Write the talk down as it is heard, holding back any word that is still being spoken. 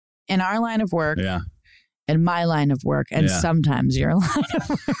in our line of work, Yeah. in my line of work, and sometimes your line of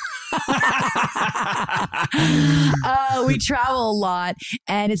work. We travel a lot,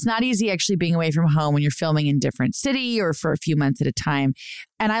 and it's not easy actually being away from home when you're filming in different city or for a few months at a time.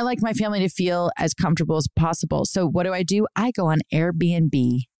 And I like my family to feel as comfortable as possible. So what do? I go on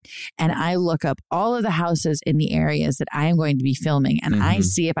Airbnb and I look up all of the houses in the areas that I am going to be filming, and I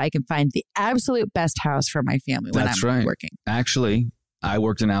see if I can find the absolute best house for my family when I'm working. Actually, I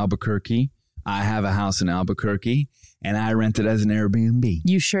worked in Albuquerque. I have a house in Albuquerque, and I rent it as an Airbnb.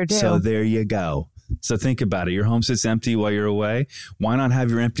 You sure do. So there you go. So think about it. Your home sits empty while you're away. Why not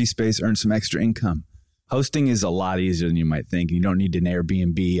have your empty space earn some extra income? Hosting is a lot easier than you might think. You don't need an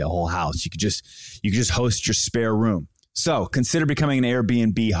Airbnb, a whole house. You could just host your spare room. So consider becoming an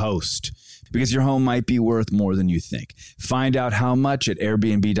Airbnb host, because your home might be worth more than you think. Find out how much at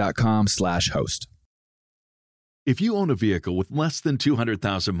airbnb.com/host. If you own a vehicle with less than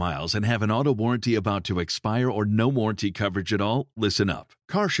 200,000 miles and have an auto warranty about to expire or no warranty coverage at all, listen up.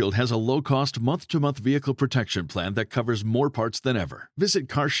 CarShield has a low-cost month-to-month vehicle protection plan that covers more parts than ever. Visit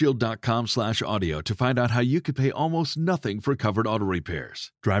carshield.com/audio to find out how you could pay almost nothing for covered auto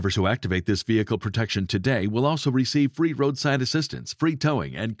repairs. Drivers who activate this vehicle protection today will also receive free roadside assistance, free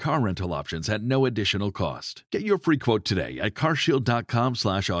towing, and car rental options at no additional cost. Get your free quote today at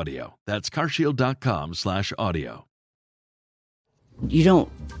carshield.com/audio. That's carshield.com/audio. You don't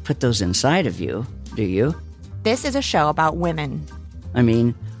put those inside of you, do you? This is a show about women. I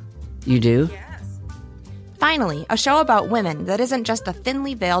mean, you do? Yes. Finally, a show about women that isn't just a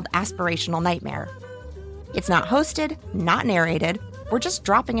thinly veiled aspirational nightmare. It's not hosted, not narrated. We're just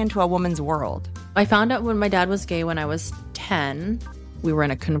dropping into a woman's world. I found out when my dad was gay when I was 10. We were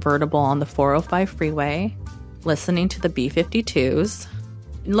in a convertible on the 405 freeway, listening to the B-52s.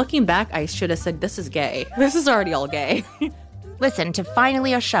 And looking back, I should have said, this is gay. This is already all gay. Listen to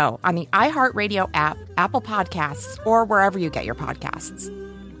Finally a Show on the iHeartRadio app, Apple Podcasts, or wherever you get your podcasts.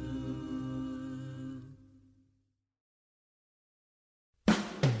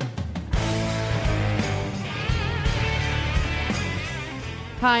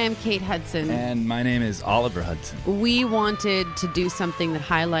 Hi, I'm Kate Hudson. And my name is Oliver Hudson. We wanted to do something that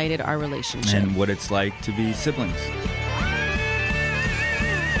highlighted our relationship. And what it's like to be siblings.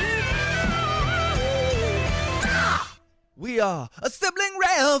 We are a sibling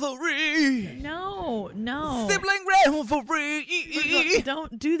rivalry. No. Sibling rivalry.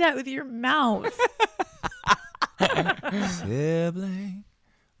 Don't do that with your mouth. Sibling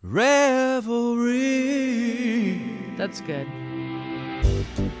rivalry. That's good.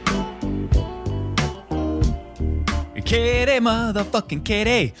 Katie, motherfucking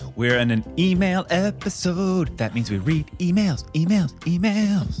Katie. We're in an email episode. That means we read emails.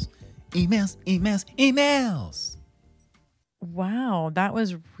 Wow, that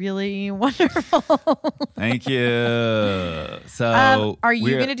was really wonderful. Thank you. So, are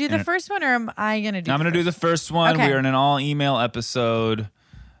you going to do the first one, or am I going to do? I'm going to do the first one. Okay. We're in an all email episode.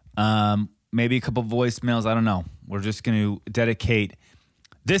 Maybe a couple voicemails. I don't know. We're just going to dedicate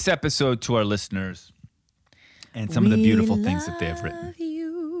this episode to our listeners and some of the beautiful things that they have written.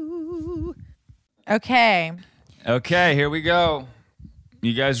 You. Okay. Okay, here we go.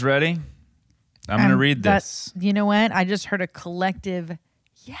 You guys ready? I'm going to read this. You know what? I just heard a collective,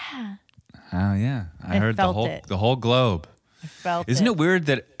 yeah. Oh, yeah. I heard felt the whole globe. I felt Isn't it weird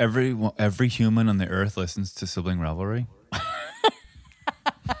that every human on the earth listens to Sibling Rivalry?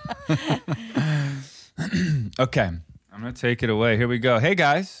 Okay. I'm going to take it away. Here we go. Hey,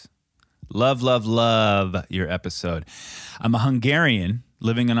 guys. Love your episode. I'm a Hungarian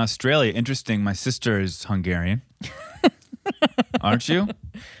living in Australia. Interesting. My sister is Hungarian. Aren't you?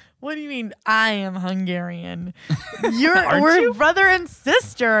 What do you mean I am Hungarian? We're brother and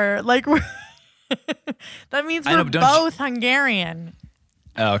sister. Like that means we're both Hungarian.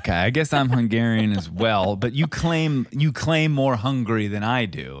 Okay, I guess I'm Hungarian as well, but you claim more Hungary than I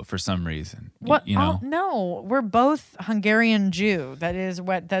do for some reason. What? You know? Oh, no, we're both Hungarian Jew.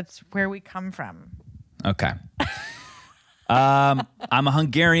 That's where we come from. Okay. I'm a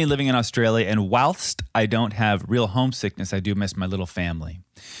Hungarian living in Australia, and whilst I don't have real homesickness, I do miss my little family.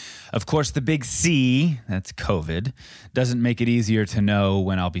 Of course, the big C, that's COVID, doesn't make it easier to know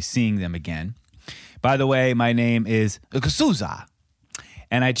when I'll be seeing them again. By the way, my name is Kasuza,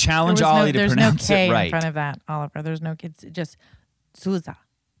 and I challenge Ollie to pronounce it right. There's no K in front of that, Oliver. There's no, it's just Souza.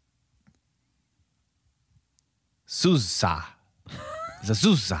 Souza. It's a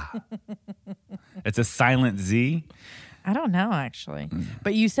Souza. It's a silent Z. I don't know, actually.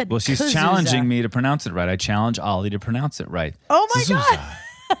 But you said Well, she's Kazuza. challenging me to pronounce it right. I challenge Ollie to pronounce it right. Oh, my Souza. God.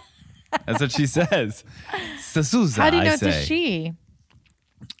 That's what she says. Souza, How do you know I it's a say. she?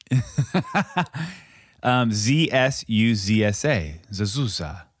 ZSUZSA.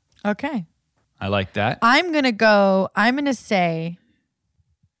 Zazusa. Okay. I like that. I'm going to say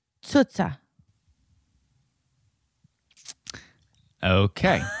Tsutsa.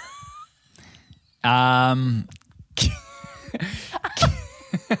 Okay.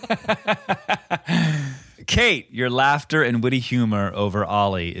 Kate, your laughter and witty humor over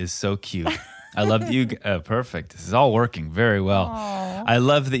Ollie is so cute. I love that you. Perfect. This is all working very well. Aww. I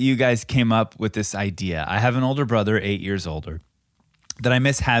love that you guys came up with this idea. I have an older brother, 8 years older, that I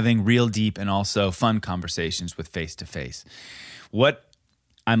miss having real deep and also fun conversations with face to face. What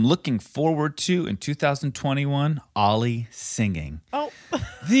I'm looking forward to in 2021, Ollie singing. Oh.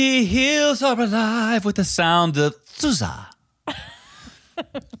 The hills are alive with the sound of Zuza.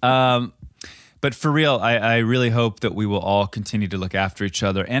 But for real, I really hope that we will all continue to look after each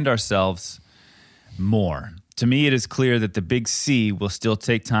other and ourselves more. To me, it is clear that the big C will still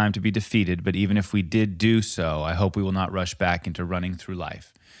take time to be defeated, but even if we did do so, I hope we will not rush back into running through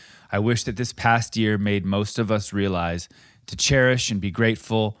life. I wish that this past year made most of us realize to cherish and be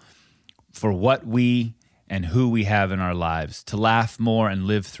grateful for what we and who we have in our lives, to laugh more and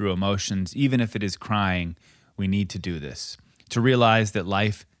live through emotions, even if it is crying. We need to do this, to realize that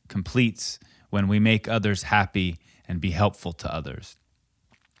life completes when we make others happy and be helpful to others,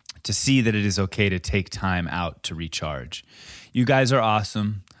 to see that it is okay to take time out to recharge. You guys are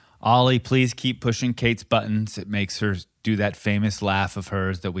awesome. Ollie, please keep pushing Kate's buttons. It makes her do that famous laugh of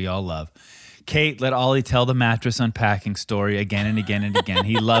hers that we all love. Kate, let Ollie tell the mattress unpacking story again and again and again.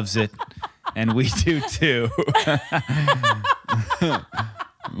 He loves it, and we do too.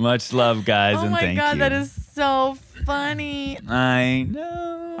 Much love, guys, and thank you. Oh my God, that is so funny. I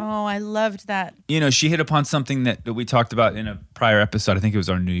know. Oh, I loved that. You know, she hit upon something that we talked about in a prior episode. I think it was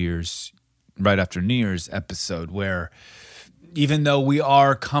our New Year's, right after New Year's episode, where even though we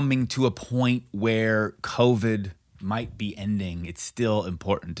are coming to a point where COVID might be ending, it's still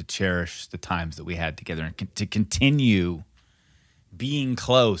important to cherish the times that we had together and to continue being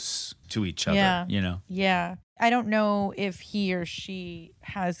close to each other, you know? Yeah. I don't know if he or she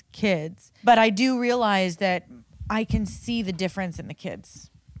has kids, but I do realize that I can see the difference in the kids.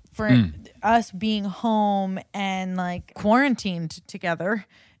 For us being home and like quarantined together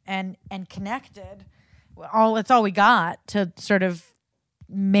and connected, it's all we got to sort of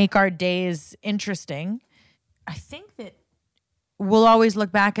make our days interesting. I think that we'll always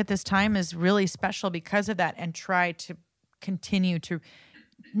look back at this time as really special because of that and try to continue to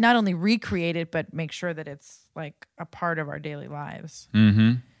not only recreate it, but make sure that it's like a part of our daily lives.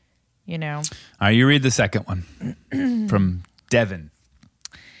 Mm-hmm. You know? All right, you read the second one from Devin.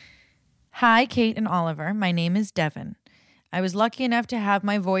 Hi, Kate and Oliver. My name is Devin. I was lucky enough to have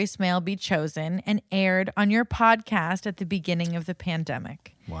my voicemail be chosen and aired on your podcast at the beginning of the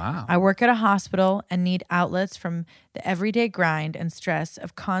pandemic. Wow. I work at a hospital and need outlets from the everyday grind and stress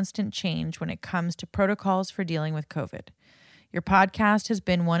of constant change when it comes to protocols for dealing with COVID. Your podcast has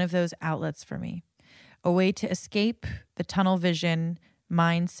been one of those outlets for me, a way to escape the tunnel vision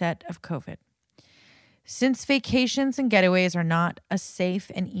mindset of COVID. Since vacations and getaways are not a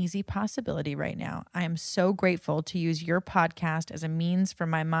safe and easy possibility right now, I am so grateful to use your podcast as a means for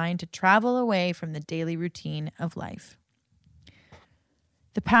my mind to travel away from the daily routine of life.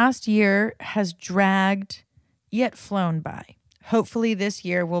 The past year has dragged, yet flown by. Hopefully this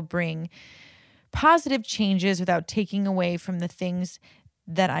year will bring positive changes without taking away from the things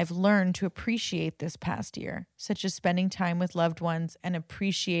that I've learned to appreciate this past year, such as spending time with loved ones and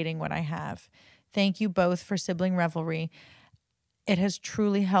appreciating what I have. Thank you both for Sibling Revelry. It has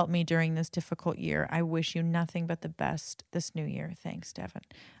truly helped me during this difficult year. I wish you nothing but the best this new year. Thanks, Devin.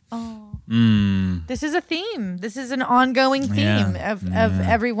 Oh, This is a theme. This is an ongoing theme of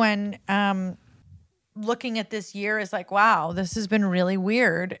everyone looking at this year as like, wow, this has been really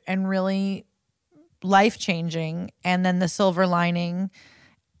weird and really life-changing. And then the silver lining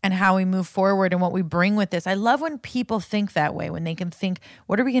and how we move forward and what we bring with this. I love when people think that way, when they can think,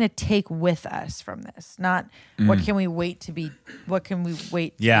 what are we going to take with us from this? Not what can we wait to be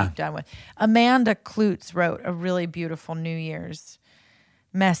done with? Amanda Klutz wrote a really beautiful New Year's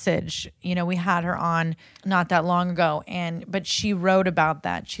message. You know, we had her on not that long ago, but she wrote about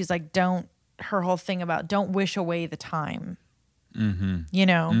that. She's like, her whole thing about don't wish away the time. Mm-hmm. You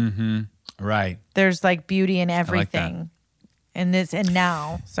know? Mm-hmm. Right. There's like beauty in everything. In this and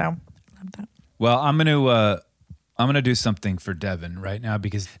now, so love that. Well, I'm gonna do something for Devin right now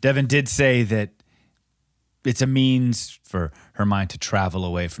because Devin did say that it's a means for her mind to travel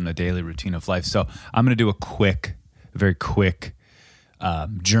away from the daily routine of life. So I'm gonna do a very quick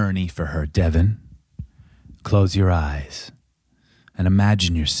journey for her. Devin, close your eyes. and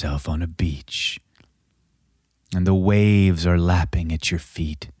imagine yourself on a beach. And the waves are lapping at your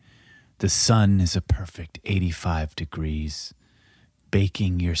feet. The sun is a perfect 85 degrees,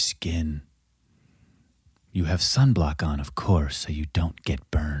 baking your skin. You have sunblock on, of course, so you don't get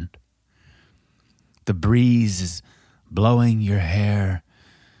burned. The breeze is blowing your hair,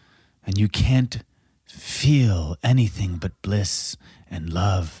 and you can't feel anything but bliss and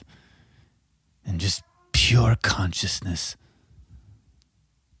love and just pure consciousness.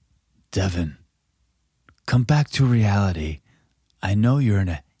 Devin, come back to reality. I know you're in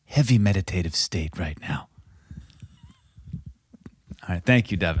a heavy meditative state right now. All right,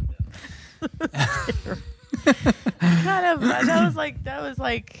 thank you, Devin.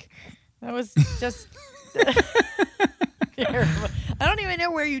 That was just terrible. I don't even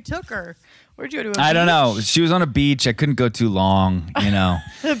know where you took her. Where'd you go to a I don't know. beach? She was on a beach. I couldn't go too long, you know.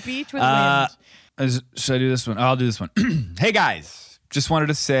 The beach with wind. Should I do this one? Oh, I'll do this one. Hey, guys. Just wanted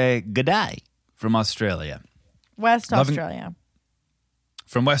to say good day from Australia. Australia.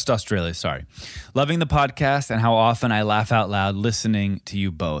 From West Australia, sorry. Loving the podcast and how often I laugh out loud listening to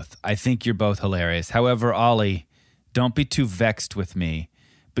you both. I think you're both hilarious. However, Ollie, don't be too vexed with me,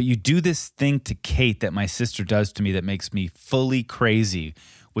 but you do this thing to Kate that my sister does to me that makes me fully crazy,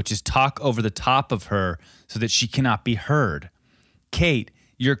 which is talk over the top of her so that she cannot be heard. Kate,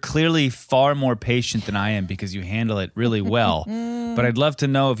 you're clearly far more patient than I am because you handle it really well. But I'd love to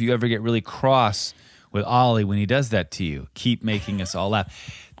know if you ever get really cross with Ollie when he does that to you. Keep making us all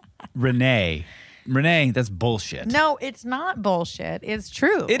laugh. Renee, that's bullshit. No, it's not bullshit. It's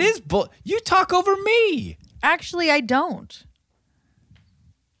true. It is you talk over me. Actually, I don't.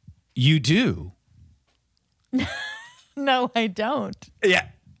 You do. No, I don't. Yeah.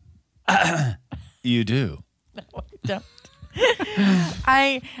 You do. No, I don't.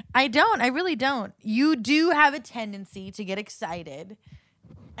 I don't. I really don't. You do have a tendency to get excited,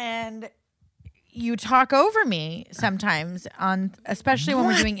 and you talk over me sometimes especially when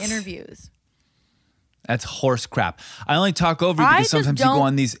we're doing interviews. That's horse crap. I only talk over you because sometimes you go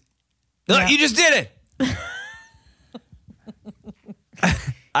on these. Look, you just did it.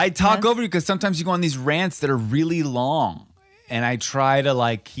 I talk over you because sometimes you go on these rants that are really long, and I try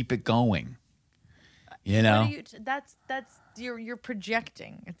to keep it going. You know, you're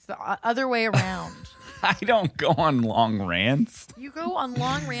projecting. It's the other way around. I don't go on long rants. You go on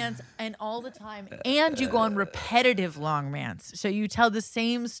long rants and all the time, and you go on repetitive long rants. So you tell the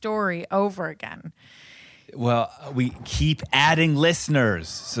same story over again. Well, we keep adding listeners,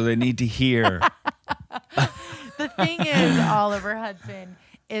 so they need to hear. The thing is, Oliver Hudson,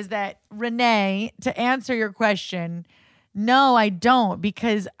 is that Renee, to answer your question, no, I don't,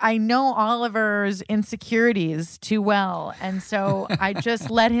 because I know Oliver's insecurities too well. And so I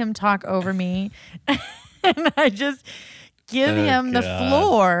just let him talk over me, and I just give him the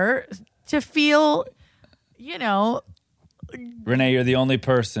floor to feel, Renee, you're the only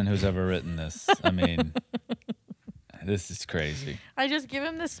person who's ever written this. I mean, this is crazy. I just give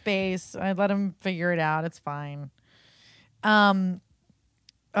him the space. I let him figure it out. It's fine.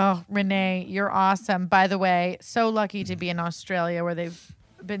 Oh, Renee, you're awesome. By the way, so lucky to be in Australia where they've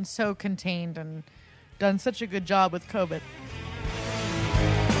been so contained and done such a good job with COVID.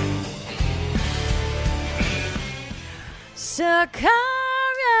 Sakara.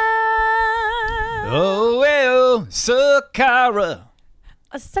 Oh, well, Sakara.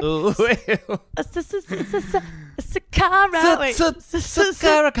 Sakara. Wait.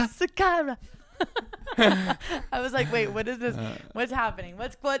 Sakara. I was like, wait, what is this? What's happening?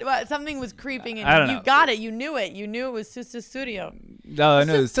 What? Something was creeping in. I don't you know. got it. You knew it. You knew it was Sister Studio. No, I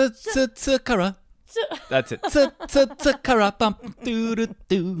know. Sakara. That's it. Sakara.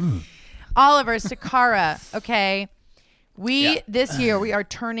 Oliver, Sakara. Okay. This year, we are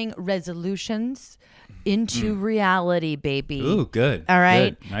turning resolutions into reality, baby. Ooh, good. All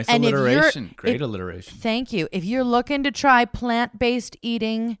right. Good. Nice And alliteration. Great alliteration. Thank you. If you're looking to try plant-based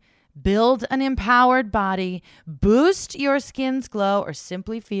eating, build an empowered body, boost your skin's glow, or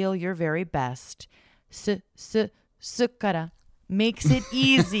simply feel your very best, Sakara makes it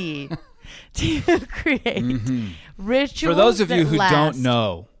easy to create rituals. For those of you who last. don't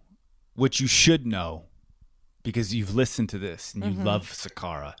know, which you should know, because you've listened to this and you love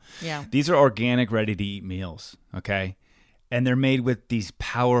Sakara. Yeah. These are organic, ready-to-eat meals, okay? And they're made with these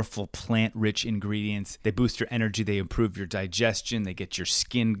powerful plant-rich ingredients. They boost your energy. They improve your digestion. They get your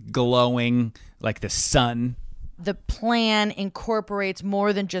skin glowing like the sun. The plan incorporates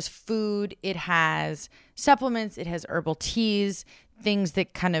more than just food. It has supplements. It has herbal teas, things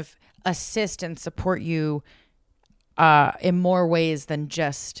that kind of assist and support you in more ways than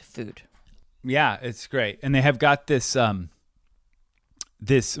just food. Yeah, it's great. And they have got this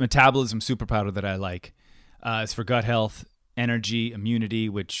this metabolism superpowder that I like. It's for gut health, energy, immunity,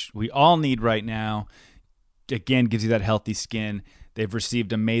 which we all need right now. Again, gives you that healthy skin. They've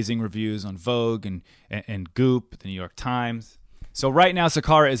received amazing reviews on Vogue and Goop, the New York Times. So right now,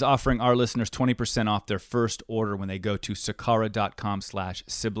 Sakara is offering our listeners 20% off their first order when they go to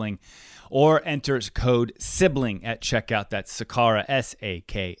sakara.com/sibling or enter code sibling at checkout. That's Sakara,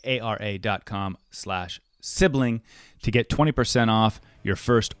 SAKARA.com/sibling to get 20% off your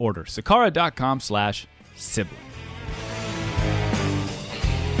first order. Sakara.com/sibling.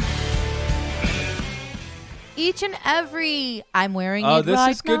 Each and every, I'm wearing it this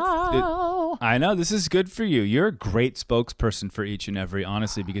right is good. now. I know, this is good for you. You're a great spokesperson for Each and Every,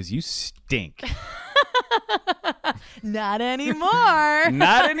 honestly, because you stink. Not anymore.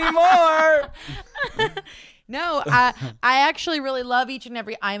 Not anymore. No, I actually really love Each and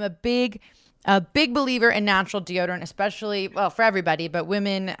Every. I'm a big believer in natural deodorant, especially, well, for everybody, but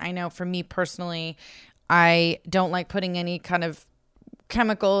women, I know for me personally, I don't like putting any kind of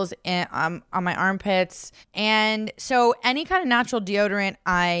chemicals on my armpits. And so any kind of natural deodorant,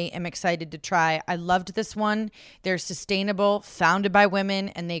 I am excited to try. I loved this one. They're sustainable, founded by women,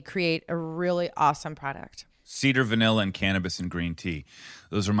 and they create a really awesome product. Cedar vanilla and cannabis and green tea.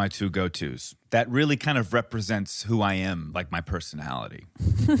 Those are my two go-tos. That really kind of represents who I am, like my personality.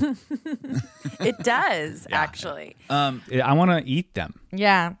 It does, actually. I want to eat them.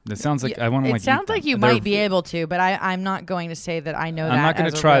 Yeah. That sounds like I want to It sounds like you might be able to, but I'm not going to say that I know that. I'm not going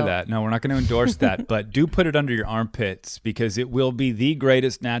as to a try real- that. No, we're not going to endorse that. But do put it under your armpits because it will be the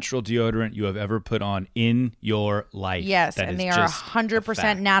greatest natural deodorant you have ever put on in your life. Yes, That and is they are just a 100%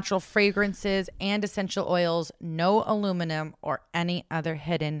 fact. natural fragrances and essential oils, no aluminum or any other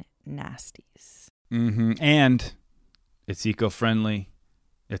hidden nasties. Mm-hmm. And it's eco-friendly.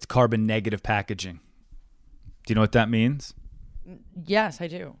 It's carbon negative packaging. Do you know what that means? Yes, I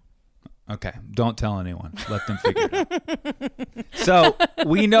do. Okay, don't tell anyone. Let them figure it out. So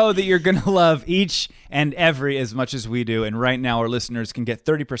we know that you're going to love Each and Every as much as we do. And right now our listeners can get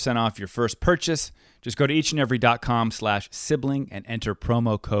 30% off your first purchase. Just go to eachandevery.com/sibling and enter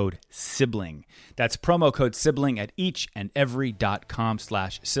promo code sibling. That's promo code sibling at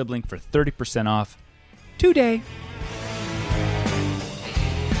eachandevery.com/sibling for 30% off today.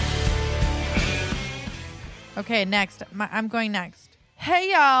 Okay, next. I'm going next.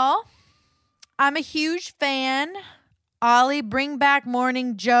 Hey, y'all. I'm a huge fan. Ollie, bring back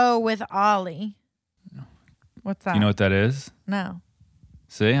Morning Joe with Ollie. What's that? You know what that is? No.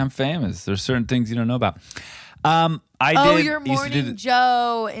 See, I'm famous. There's certain things you don't know about. Your used to do Morning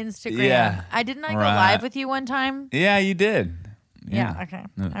Joe Instagram. Yeah. Didn't I go Right. live with you one time? Yeah, you did. Yeah, okay.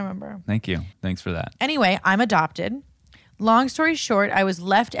 I remember. Thank you. Thanks for that. Anyway, I'm adopted. Long story short, I was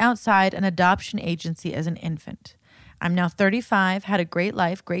left outside an adoption agency as an infant. I'm now 35, had a great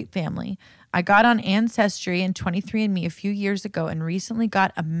life, great family. I got on Ancestry and 23andMe a few years ago and recently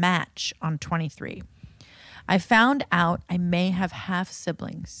got a match on 23. I found out I may have half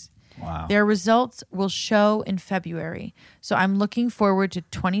siblings. Wow. Their results will show in February, so I'm looking forward to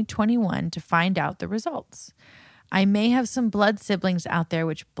 2021 to find out the results. I may have some blood siblings out there,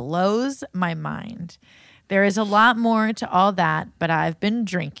 which blows my mind. There is a lot more to all that, but I've been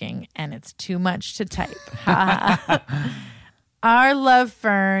drinking and it's too much to type. Our love,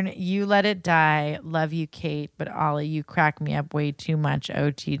 Fern. You let it die. Love you, Kate. But Ollie, you crack me up way too much.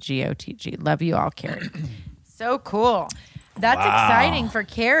 OTG, OTG. Love you all, Carrie. So cool. That's exciting for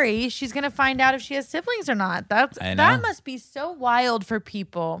Carrie. She's going to find out if she has siblings or not. That must be so wild for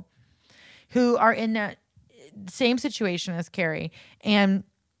people who are in the same situation as Carrie and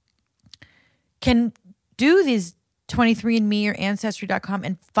can do these 23andMe or Ancestry.com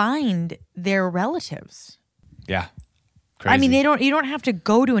and find their relatives. Yeah. Crazy. I mean, you don't have to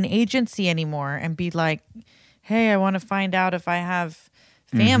go to an agency anymore and be like, hey, I want to find out if I have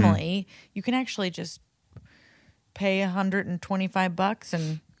family. You can actually just pay $125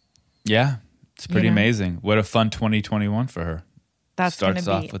 and Yeah. It's pretty know. amazing. What a fun 2021 for her. that's Starts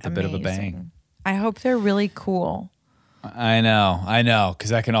gonna be off with a bit of a bang. amazing. I hope they're really cool. I know.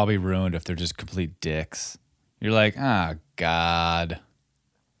 Because that can all be ruined if they're just complete dicks. You're like, God.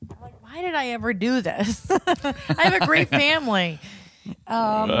 Why did I ever do this? I have a great family.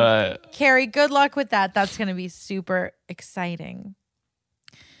 Carrie, good luck with that. That's going to be super exciting.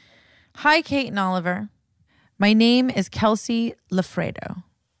 Hi, Kate and Oliver. My name is Kelsey Lafredo.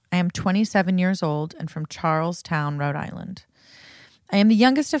 I am 27 years old and from Charlestown, Rhode Island. I am the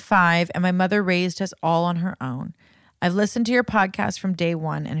youngest of 5, and my mother raised us all on her own. I've listened to your podcast from day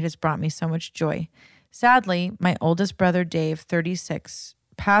one, and it has brought me so much joy. Sadly, my oldest brother, Dave, 36,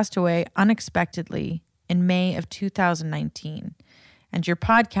 passed away unexpectedly in May of 2019. and your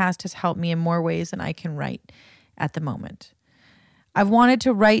podcast has helped me in more ways than I can write at the moment. I've wanted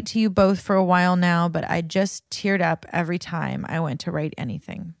to write to you both for a while now, but I just teared up every time I went to write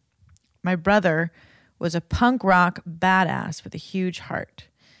anything. My brother was a punk rock badass with a huge heart.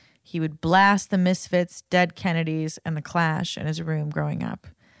 He would blast the Misfits, Dead Kennedys, and The Clash in his room growing up.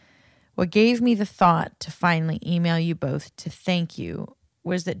 What gave me the thought to finally email you both to thank you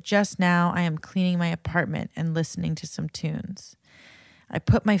was that just now I am cleaning my apartment and listening to some tunes. I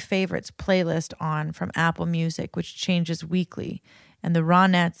put my favorites playlist on from Apple Music, which changes weekly, and the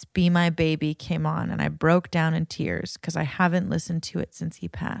Ronettes' Be My Baby came on, and I broke down in tears because I haven't listened to it since he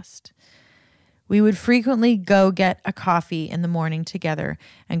passed. We would frequently go get a coffee in the morning together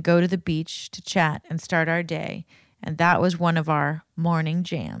and go to the beach to chat and start our day, and that was one of our morning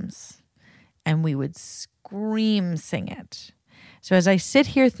jams. And we would scream sing it. So as I sit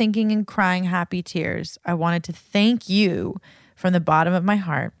here thinking and crying happy tears, I wanted to thank you from the bottom of my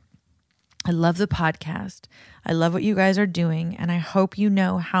heart. I love the podcast. I love what you guys are doing, and I hope you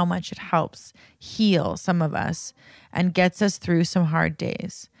know how much it helps heal some of us and gets us through some hard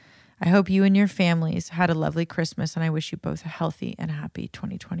days. I hope you and your families had a lovely Christmas, and I wish you both a healthy and happy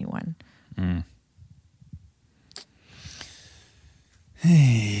 2021.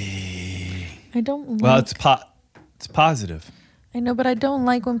 Hey. I don't like... Well, it's positive. I know, but I don't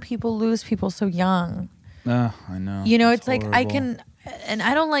like when people lose people so young. Oh, I know. You know, it's like horrible. I can, and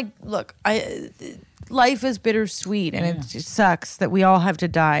I don't like, look, life is bittersweet and it just sucks that we all have to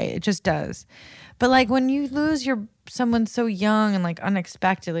die. It just does. But like when you lose someone so young and like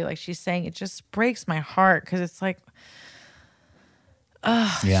unexpectedly, like she's saying, it just breaks my heart because it's like,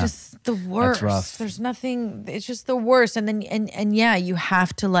 it's just the worst. That's rough. There's nothing, it's just the worst. And then, and yeah, you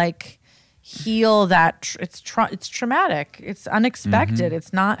have to like heal that. It's traumatic. It's unexpected. Mm-hmm.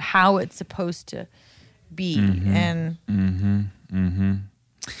 It's not how it's supposed to be. And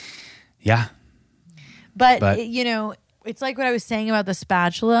yeah, but you know, it's like what I was saying about the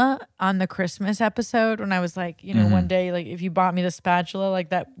spatula on the Christmas episode when I was like, you know, one day, like if you bought me the spatula, like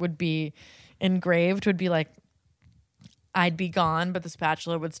that would be engraved, would be like I'd be gone, but the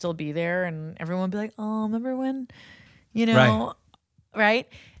spatula would still be there, and everyone would be like, oh, remember when, you know, right?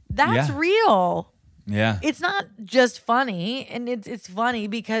 That's real. Yeah. It's not just funny, and it's funny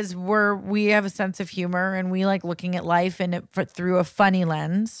because we have a sense of humor and we like looking at life through a funny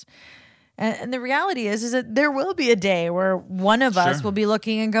lens. And the reality is that there will be a day where one of us will be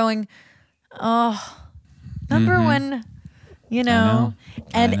looking and going, "Oh, remember when, you know?"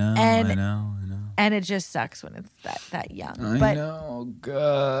 I know. And it just sucks when it's that young. I know.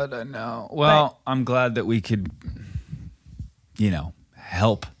 God, I know. Well, I'm glad that we could, you know,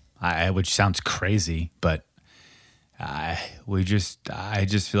 help. Which sounds crazy, but I just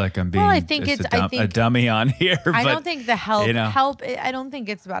feel like I'm being a dummy on here. I don't think the help. I don't think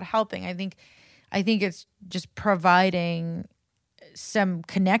it's about helping. I think it's just providing some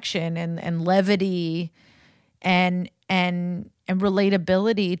connection and levity and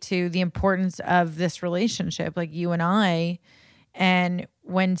relatability to the importance of this relationship, like you and I. And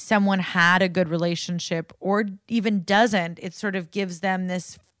when someone had a good relationship or even doesn't, it sort of gives them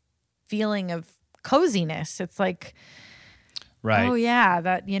this feeling of coziness. It's like, oh yeah,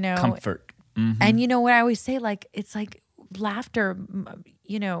 that, you know, comfort. And you know what I always say, like, it's like laughter,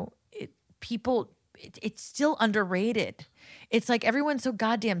 you know, it's still underrated. It's like everyone's so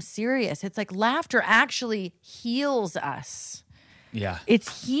goddamn serious. It's like laughter actually heals us. Yeah.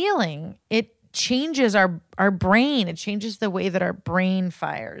 It's healing. It changes our brain. It changes the way that our brain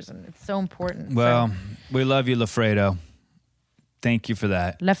fires, and it's so important. Well, we love you, Lafredo. Thank you for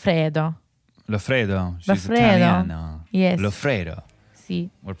that. Lafredo. She's Italiano. Yes. Lafredo. Si.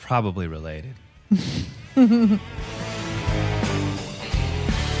 We're probably related.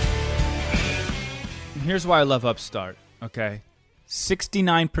 Here's why I love Upstart, okay?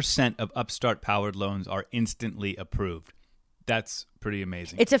 69% of Upstart-powered loans are instantly approved. That's pretty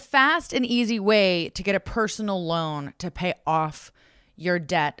amazing. It's a fast and easy way to get a personal loan to pay off your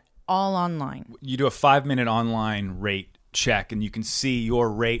debt all online. You do a 5-minute online rate check, and you can see your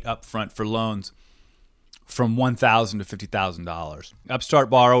rate up front for loans from $1,000 to $50,000. Upstart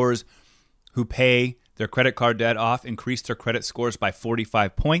borrowers who pay their credit card debt off increase their credit scores by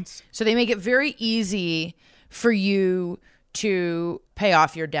 45 points. So they make it very easy for you to pay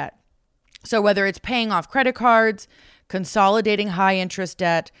off your debt. So whether it's paying off credit cards, consolidating high interest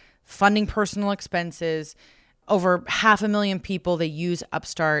debt, funding personal expenses, over 500,000 people, they use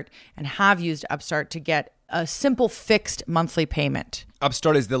Upstart and have used Upstart to get a simple fixed monthly payment.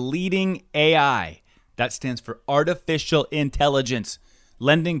 Upstart is the leading AI, that stands for artificial intelligence,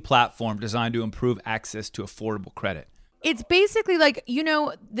 lending platform designed to improve access to affordable credit. It's basically like,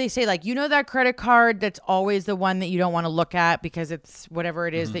 they say like, that credit card that's always the one that you don't want to look at because it's whatever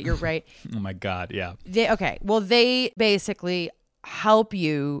it is that you're right. Oh my God, yeah. They basically help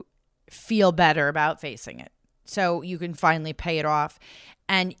you feel better about facing it. So you can finally pay it off.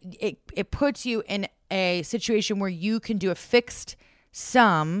 And it puts you in a situation where you can do a fixed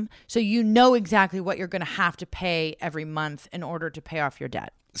sum so you know exactly what you're going to have to pay every month in order to pay off your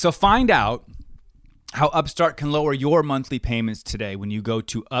debt. So find out how Upstart can lower your monthly payments today when you go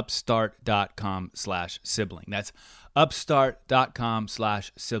to upstart.com/sibling. That's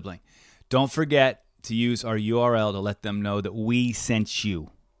upstart.com/sibling. Don't forget to use our URL to let them know that we sent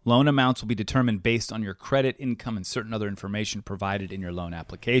you. Loan amounts will be determined based on your credit, income, and certain other information provided in your loan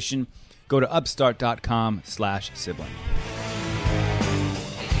application. Go to upstart.com/sibling.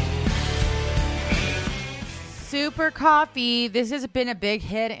 Super Coffee. This has been a big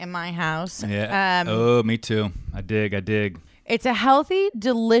hit in my house. Yeah. Me too. I dig. It's a healthy,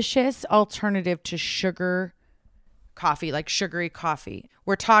 delicious alternative to sugar coffee, like sugary coffee.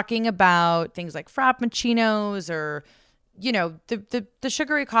 We're talking about things like frappuccinos or, the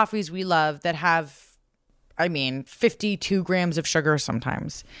sugary coffees we love that have, 52 grams of sugar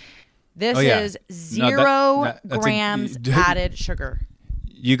sometimes. This is 0 grams added sugar.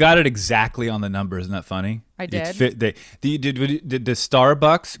 You got it exactly on the number. Isn't that funny? I did. The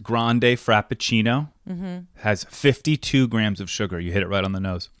Starbucks Grande Frappuccino has 52 grams of sugar. You hit it right on the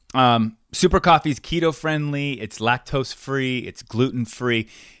nose. Super Coffee is keto friendly. It's lactose free. It's gluten free.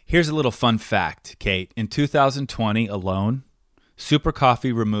 Here's a little fun fact, Kate. In 2020 alone, Super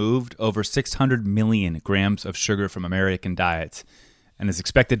Coffee removed over 600 million grams of sugar from American diets and is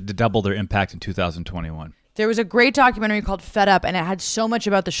expected to double their impact in 2021. There was a great documentary called Fed Up, and it had so much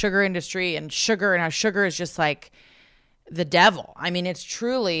about the sugar industry and how sugar is just like the devil. It's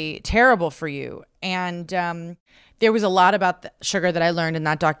truly terrible for you. And there was a lot about the sugar that I learned in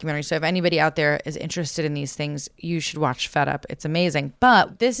that documentary. So if anybody out there is interested in these things, you should watch Fed Up. It's amazing.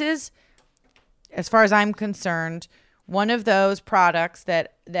 But this is, as far as I'm concerned, one of those products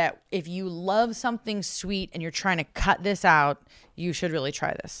that if you love something sweet and you're trying to cut this out, you should really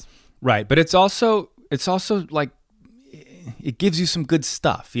try this. Right. But it's also like, it gives you some good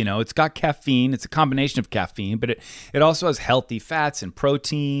stuff. It's got caffeine. It's a combination of caffeine, but it also has healthy fats and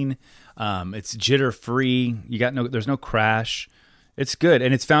protein. It's jitter free. There's no crash. It's good.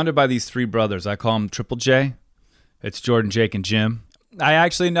 And it's founded by these three brothers. I call them Triple J. It's Jordan, Jake, and Jim. I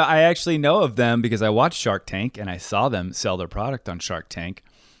actually know of them because I watched Shark Tank and I saw them sell their product on Shark Tank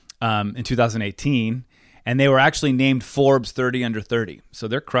in 2018. And they were actually named Forbes 30 Under 30. So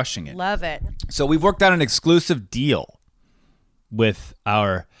they're crushing it. Love it. So we've worked out an exclusive deal with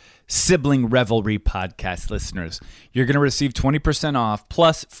our Sibling Revelry podcast listeners. You're going to receive 20% off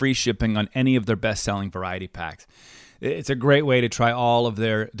plus free shipping on any of their best-selling variety packs. It's a great way to try all of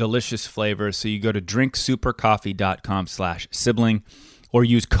their delicious flavors. So you go to drinksupercoffee.com/sibling or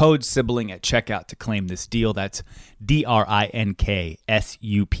use code sibling at checkout to claim this deal. That's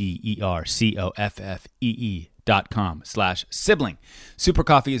drinksupercoffee.com/sibling. Super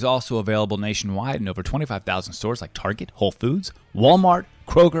Coffee is also available nationwide in over 25,000 stores like Target, Whole Foods, Walmart,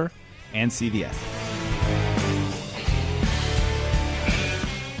 Kroger, and CVS.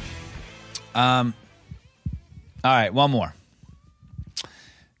 All right, one more.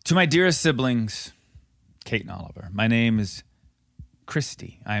 To my dearest siblings, Kate and Oliver, my name is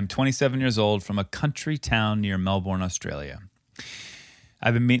Christy. I am 27 years old from a country town near Melbourne, Australia.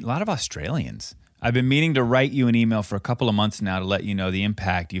 I've been meeting a lot of Australians. I've been meaning to write you an email for a couple of months now to let you know the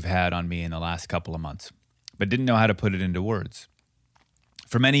impact you've had on me in the last couple of months, but didn't know how to put it into words.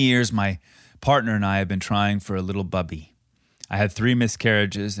 For many years, my partner and I have been trying for a little bubby. I had 3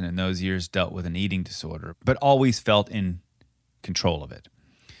 miscarriages and in those years dealt with an eating disorder, but always felt in control of it.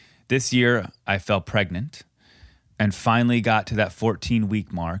 This year, I fell pregnant and finally got to that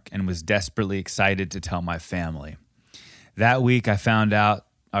 14-week mark and was desperately excited to tell my family. That week, I found out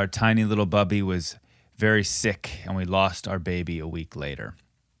our tiny little bubby was very sick and we lost our baby a week later.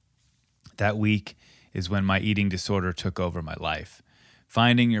 That week is when my eating disorder took over my life.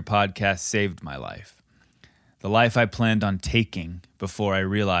 Finding your podcast saved my life. The life I planned on taking before I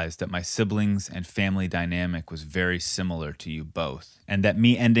realized that my siblings and family dynamic was very similar to you both, and that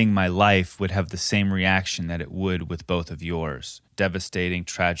me ending my life would have the same reaction that it would with both of yours. Devastating,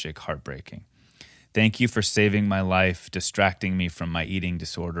 tragic, heartbreaking. Thank you for saving my life, distracting me from my eating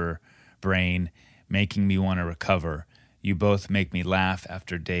disorder brain, making me want to recover. You both make me laugh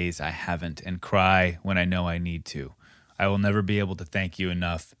after days I haven't and cry when I know I need to. I will never be able to thank you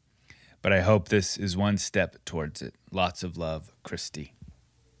enough, but I hope this is one step towards it. Lots of love, Christy.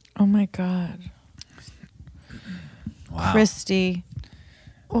 Oh my God. Wow. Christy.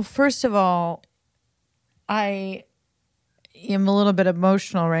 Well, first of all, I am a little bit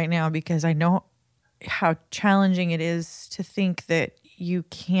emotional right now because I know how challenging it is to think that you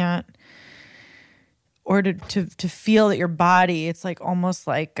can't, or to feel that your body, it's like almost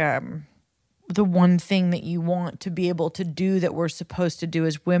like the one thing that you want to be able to do that we're supposed to do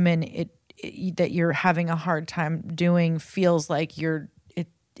as women, that you're having a hard time doing feels like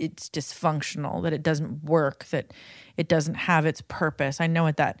it's dysfunctional, that it doesn't work, that it doesn't have its purpose. I know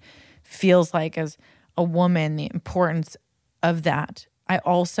what that feels like as a woman, the importance of that. I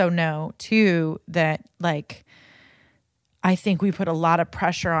also know too that like I think we put a lot of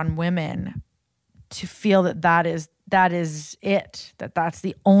pressure on women to feel that is it, that's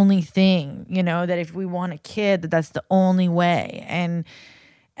the only thing, you know, that if we want a kid, that's the only way, and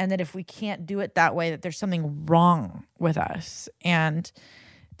that if we can't do it that way, that there's something wrong with us. And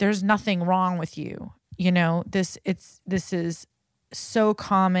there's nothing wrong with you. You know, this is so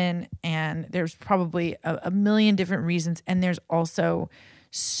common, and there's probably a million different reasons, and there's also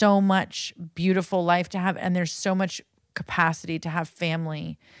so much beautiful life to have, and there's so much capacity to have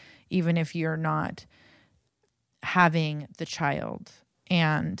family, even if you're not having the child.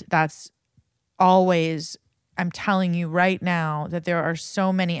 And that's always, I'm telling you right now, that there are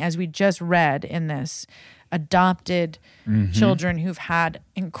so many, as we just read in this, adopted children who've had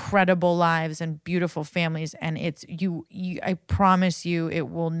incredible lives and beautiful families, and it's you I promise you it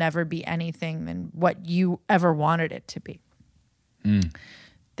will never be anything than what you ever wanted it to be.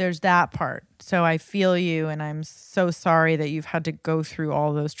 There's that part. So I feel you, and I'm so sorry that you've had to go through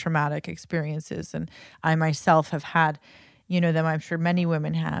all those traumatic experiences, and I myself have had, you know, them. I'm sure many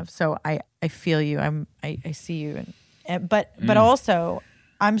women have. So I feel you. I see you, but also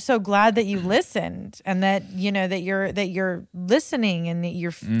I'm so glad that you listened, and that, you know, that you're listening, and that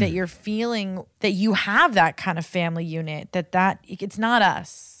you're feeling that you have that kind of family unit, that it's not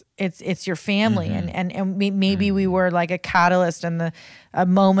us, it's your family. And maybe we were like a catalyst and a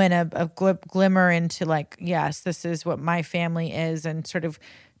moment of glimmer into like, yes, this is what my family is, and sort of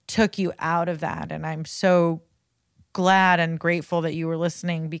took you out of that. And I'm so glad and grateful that you were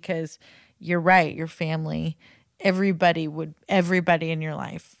listening, because you're right, your family, everybody in your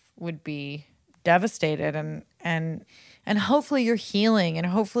life would be devastated, and hopefully you're healing, and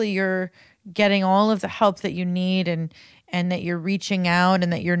hopefully you're getting all of the help that you need, and that you're reaching out,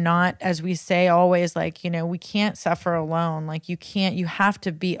 and that you're not, as we say always, like, you know, we can't suffer alone. Like you have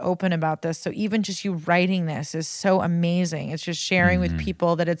to be open about this. So even just you writing this is so amazing. It's just sharing with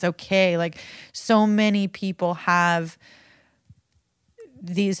people that it's okay. Like so many people have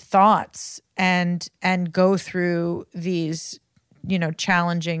these thoughts and go through these, you know,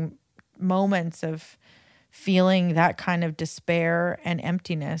 challenging moments of feeling that kind of despair and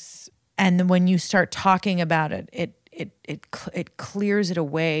emptiness. And then when you start talking about it, it clears it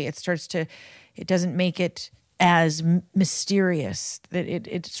away. It doesn't make it as mysterious, that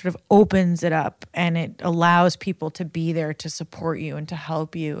it sort of opens it up, and it allows people to be there to support you and to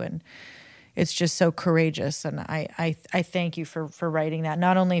help you. And it's just so courageous, and I thank you for writing that.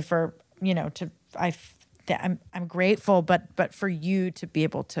 Not only for, you know, I'm grateful, but for you to be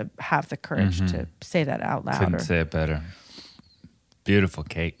able to have the courage to say that out loud. Couldn't say it better. Beautiful,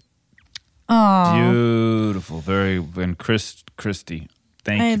 Kate. Oh, beautiful, and Christy.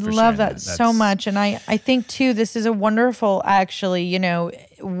 Thank you for love sharing that so much. And I think too, this is a wonderful, actually, you know,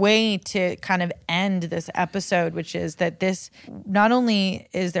 way to kind of end this episode, which is that this, not only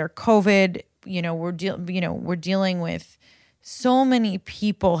is there COVID, you know, we're dealing with so many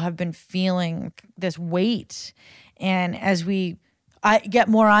people have been feeling this weight. And as I get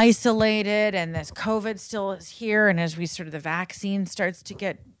more isolated, and this COVID still is here, and as the vaccine starts to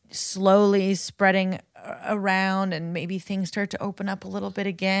get slowly spreading around, and maybe things start to open up a little bit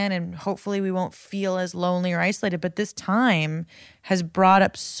again, and hopefully we won't feel as lonely or isolated. But this time has brought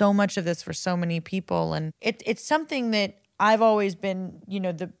up so much of this for so many people, and it's something that I've always been, you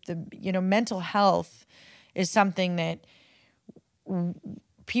know, the mental health is something that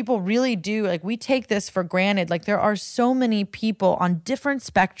people really do, like, we take this for granted. Like, there are so many people on different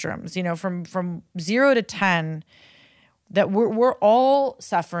spectrums, you know, from 0 to 10, that we're all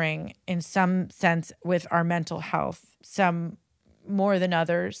suffering in some sense with our mental health, some more than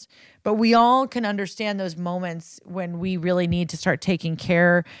others. But we all can understand those moments when we really need to start taking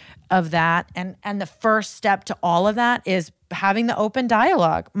care of that. And the first step to all of that is having the open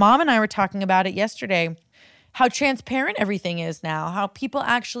dialogue. Mom and I were talking about it yesterday, how transparent everything is now, how people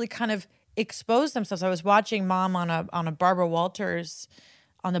actually kind of expose themselves. I was watching Mom on a Barbara Walters,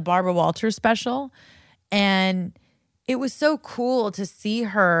 on the Barbara Walters special, and it was so cool to see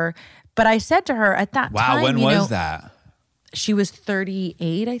her. But I said to her at that time, when was that? She was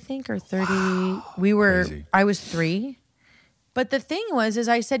 38, I think, or 30. Wow, crazy. I was 3. But the thing was, is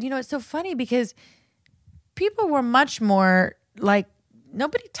I said, it's so funny because people were much more like,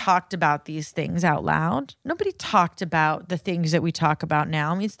 nobody talked about these things out loud. Nobody talked about the things that we talk about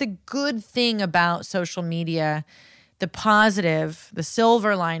now. I mean, it's the good thing about social media, the positive, the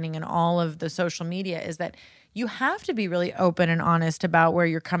silver lining in all of the social media is that you have to be really open and honest about where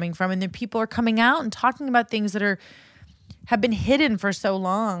you're coming from. And then people are coming out and talking about things that have been hidden for so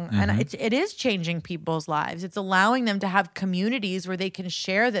long. And it is changing people's lives. It's allowing them to have communities where they can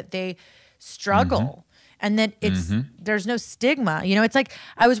share that they struggle and that there's no stigma. It's like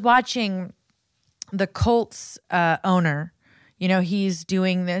I was watching the Colts owner. He's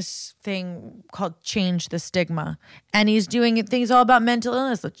doing this thing called Change the Stigma. And he's doing things all about mental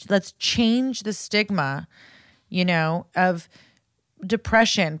illness. Let's change the stigma, of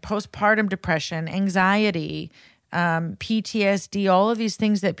depression, postpartum depression, anxiety, PTSD, all of these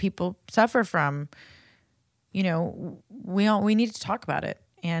things that people suffer from. We need to talk about it.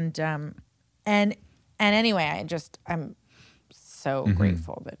 And anyway, I'm so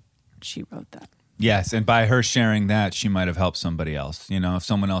grateful that she wrote that. Yes, and by her sharing that, she might have helped somebody else. If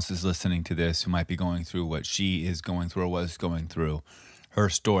someone else is listening to this who might be going through what she is going through or was going through, her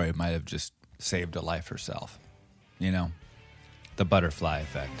story might have just saved a life herself. The butterfly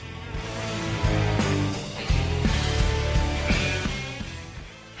effect.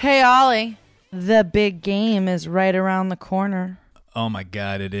 Hey, Ollie, the big game is right around the corner. Oh, my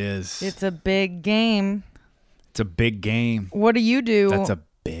God, it is. It's a big game. It's a big game. What do you do? That's a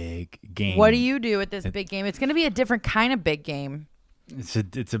big game. What do you do at this big game? It's going to be a different kind of big game. It's a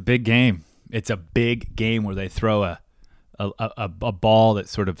big game. It's a big game where they throw a ball that's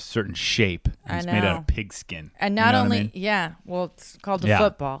sort of certain shape. And it's made out of pigskin. And not only, it's called a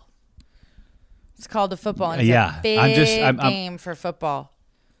football. It's called a football. And it's a big game for football.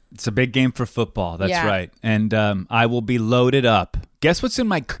 It's a big game for football. That's right. And I will be loaded up. Guess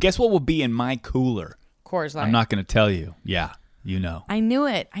what will be in my cooler? Coors Light. I'm not going to tell you. Yeah, I knew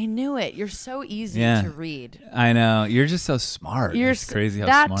it. You're so easy to read. I know. You're just so smart. It's crazy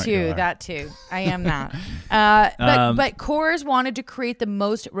how smart you are. That too. I am that. But Coors wanted to create the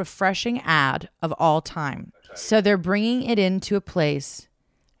most refreshing ad of all time. So they're bringing it into a place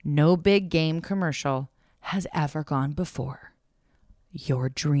no big game commercial has ever gone before. Your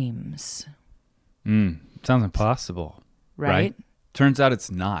dreams. Sounds impossible. Right? Turns out it's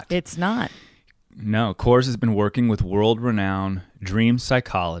not. It's not. No, Coors has been working with world-renowned dream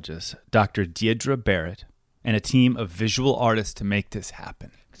psychologist, Dr. Deirdre Barrett, and a team of visual artists to make this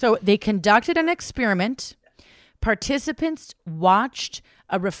happen. So they conducted an experiment. Participants watched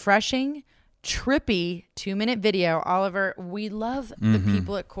a refreshing, trippy 2-minute video. Oliver, we love the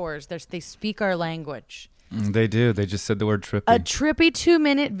people at Coors. They speak our language. They do. They just said the word trippy. A trippy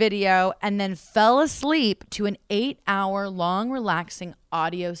 2-minute video and then fell asleep to an 8-hour long relaxing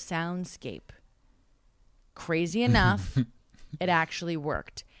audio soundscape. Crazy enough, it actually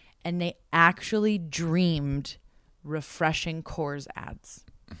worked. And they actually dreamed refreshing Coors ads.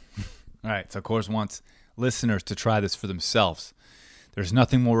 All right. So Coors wants listeners to try this for themselves. There's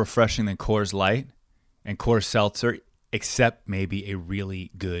nothing more refreshing than Coors Light and Coors Seltzer, except maybe a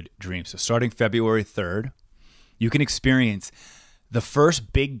really good dream. So starting February 3rd, you can experience the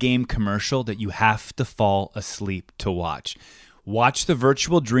first big game commercial that you have to fall asleep to watch. Watch the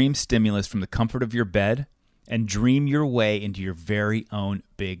virtual dream stimulus from the comfort of your bed and dream your way into your very own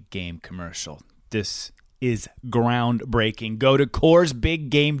big game commercial. This is groundbreaking. Go to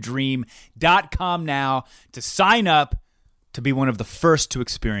CoorsBigGameDream.com now to sign up to be one of the first to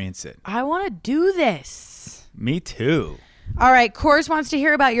experience it. I want to do this. Me too. All right, Coors wants to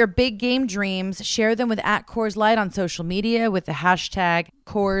hear about your big game dreams. Share them with @CoorsLight on social media with the hashtag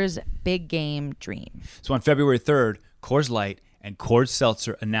CoorsBigGameDream. So on February 3rd, Coors Light and Coors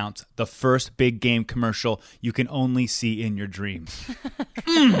Seltzer announce the first big game commercial you can only see in your dreams.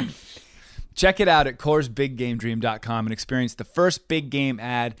 Check it out at CoorsBigGameDream.com and experience the first big game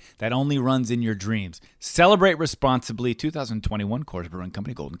ad that only runs in your dreams. Celebrate responsibly. 2021 Coors Brewing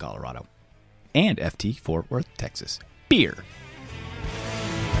Company, Golden, Colorado. And FT, Fort Worth, Texas. Beer.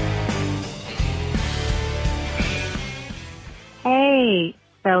 Hey,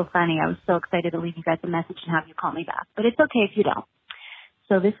 so funny. I was so excited to leave you guys a message and have you call me back, but it's okay if you don't.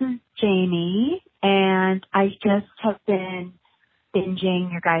 So this is Jamie, and I just have been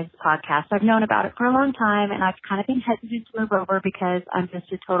binging your guys' podcast. I've known about it for a long time, and I've kind of been hesitant to move over because I'm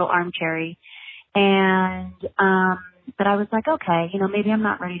just a total armcherry. And, but I was like, okay, maybe I'm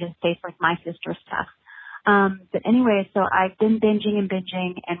not ready to stay for my sister stuff. But anyway, so I've been binging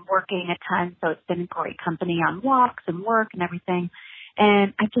and working a ton. So it's been great company on walks and work and everything.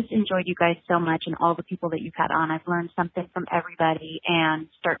 And I've just enjoyed you guys so much and all the people that you've had on. I've learned something from everybody and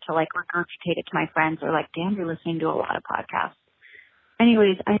start to like regurgitate it to my friends or like, damn, you're listening to a lot of podcasts.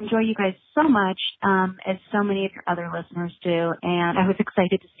 Anyways, I enjoy you guys so much, as so many of your other listeners do. And I was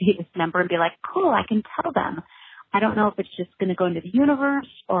excited to see this number and be like, cool, I can tell them. I don't know if it's just going to go into the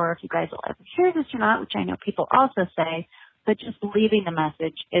universe or if you guys will ever hear this or not, which I know people also say, but just leaving the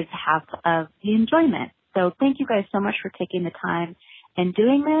message is half of the enjoyment. So thank you guys so much for taking the time and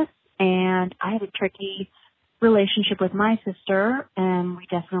doing this. And I had a tricky relationship with my sister, and we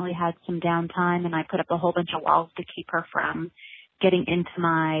definitely had some downtime, and I put up a whole bunch of walls to keep her from getting into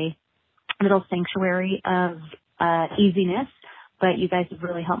my little sanctuary of easiness. But you guys have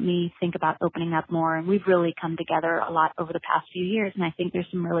really helped me think about opening up more, and we've really come together a lot over the past few years, and I think there's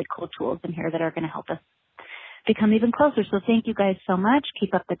some really cool tools in here that are going to help us become even closer. So thank you guys so much.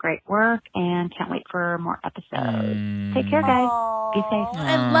 Keep up the great work, and can't wait for more episodes. Take care, guys. Be safe.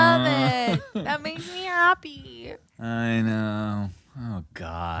 I love it. That makes me happy. I know. Oh,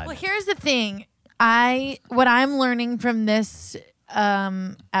 God. Well, here's the thing. What I'm learning from this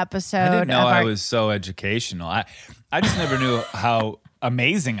episode. I didn't know I was so educational. I just never knew how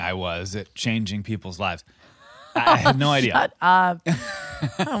amazing I was at changing people's lives. I had no idea. Shut up.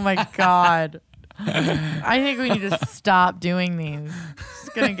 Oh, my God. I think we need to stop doing these. It's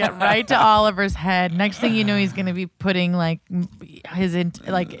going to get right to Oliver's head. Next thing you know, he's going to be putting like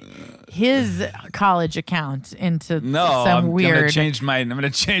his college account into some weird. I'm going to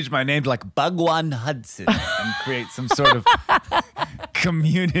change my name to like Bhagwan Hudson and create some sort of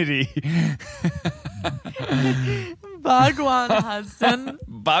community. Bhagwan Hudson.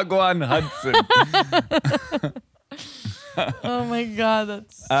 Bhagwan Hudson. Oh my God,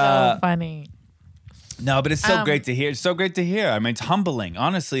 that's so funny. No, but it's so great to hear. It's so great to hear. I mean, it's humbling.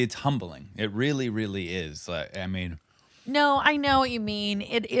 Honestly, it's humbling. It really, really is. I mean, no, I know what you mean.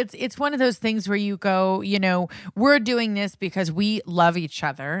 It's one of those things where you go, you know, we're doing this because we love each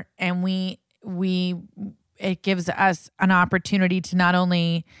other, and it gives us an opportunity to not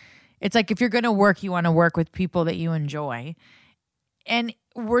only. It's like if you're going to work, you want to work with people that you enjoy, and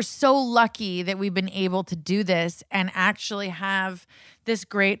we're so lucky that we've been able to do this and actually have this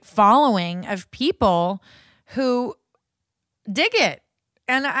great following of people who dig it.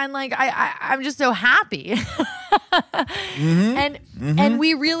 And I'm just so happy. And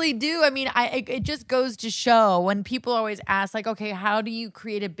we really do. I mean, it just goes to show when people always ask like, okay, how do you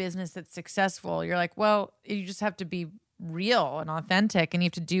create a business that's successful? You're like, well, you just have to be real and authentic, and you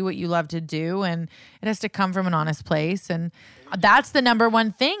have to do what you love to do, and it has to come from an honest place, and that's the number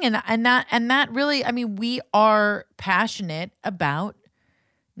one thing. And that really, I mean, we are passionate about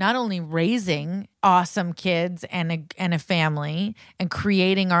not only raising awesome kids and a family and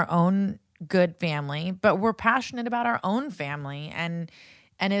creating our own good family, but we're passionate about our own family. And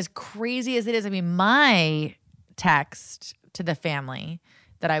as crazy as it is, I mean, my text to the family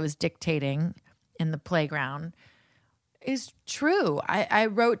that I was dictating in the playground is true. I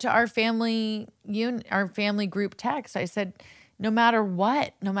wrote to our family group text. I said, no matter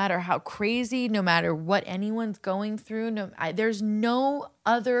what, no matter how crazy, no matter what anyone's going through, there's no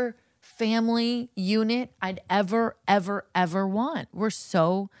other family unit I'd ever, ever, ever want. We're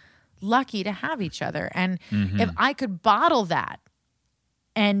so lucky to have each other. And if I could bottle that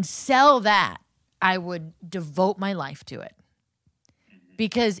and sell that, I would devote my life to it,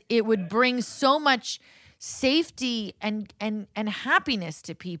 because it would bring so much safety and happiness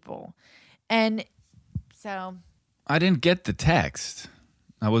to people. And so I didn't get the text.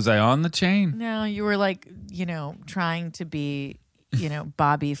 Was I on the chain? No, you were like, you know, trying to be, you know,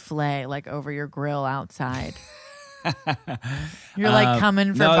 Bobby Flay, like over your grill outside. You're like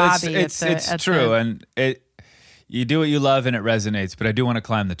coming for Bobby. It's true. And you do what you love and it resonates, but I do want to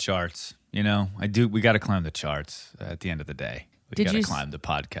climb the charts. You know, we got to climb the charts at the end of the day. We got to climb the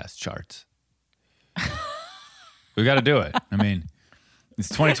podcast charts. We got to do it. I mean, it's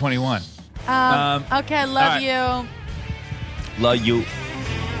 2021. Okay, love you. Love you.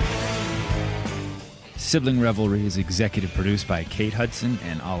 Sibling Revelry is executive produced by Kate Hudson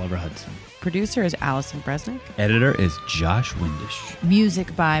and Oliver Hudson. Producer is Allison Bresnick. Editor is Josh Windish.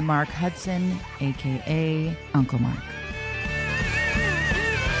 Music by Mark Hudson, a.k.a. Uncle Mark.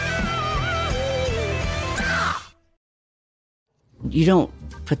 You don't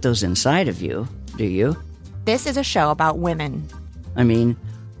put those inside of you, do you? This is a show about women. I mean,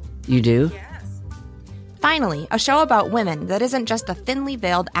 you do? Yes. Finally, a show about women that isn't just a thinly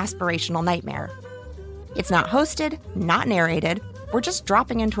veiled aspirational nightmare. It's not hosted, not narrated. We're just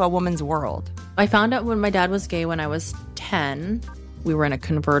dropping into a woman's world. I found out when my dad was gay when I was 10. We were in a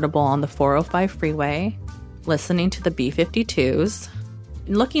convertible on the 405 freeway, listening to the B-52s.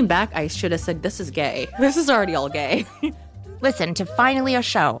 Looking back, I should have said, this is gay. This is already all gay. Listen to Finally a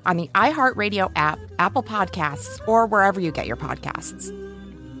Show on the iHeartRadio app, Apple Podcasts, or wherever you get your podcasts.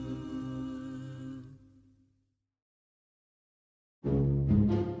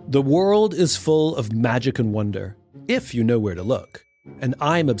 The world is full of magic and wonder, if you know where to look. And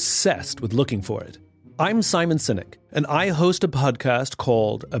I'm obsessed with looking for it. I'm Simon Sinek, and I host a podcast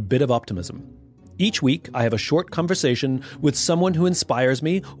called A Bit of Optimism. Each week, I have a short conversation with someone who inspires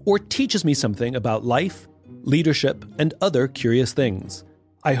me or teaches me something about life, leadership, and other curious things.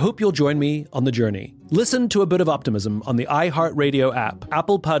 I hope you'll join me on the journey. Listen to A Bit of Optimism on the iHeartRadio app,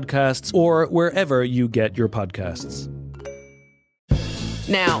 Apple Podcasts, or wherever you get your podcasts.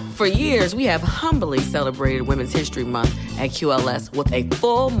 Now, for years, we have humbly celebrated Women's History Month at QLS with a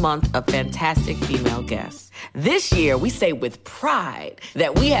full month of fantastic female guests. This year, we say with pride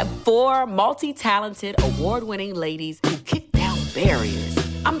that we have 4 multi-talented, award-winning ladies who kick down barriers.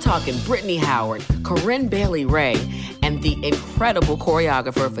 I'm talking Brittany Howard, Corinne Bailey Ray, and the incredible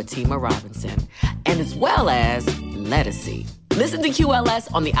choreographer Fatima Robinson, and as well as Lettucey. Listen to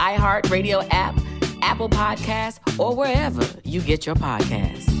QLS on the iHeartRadio app, Apple Podcasts, or wherever you get your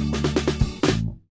podcasts.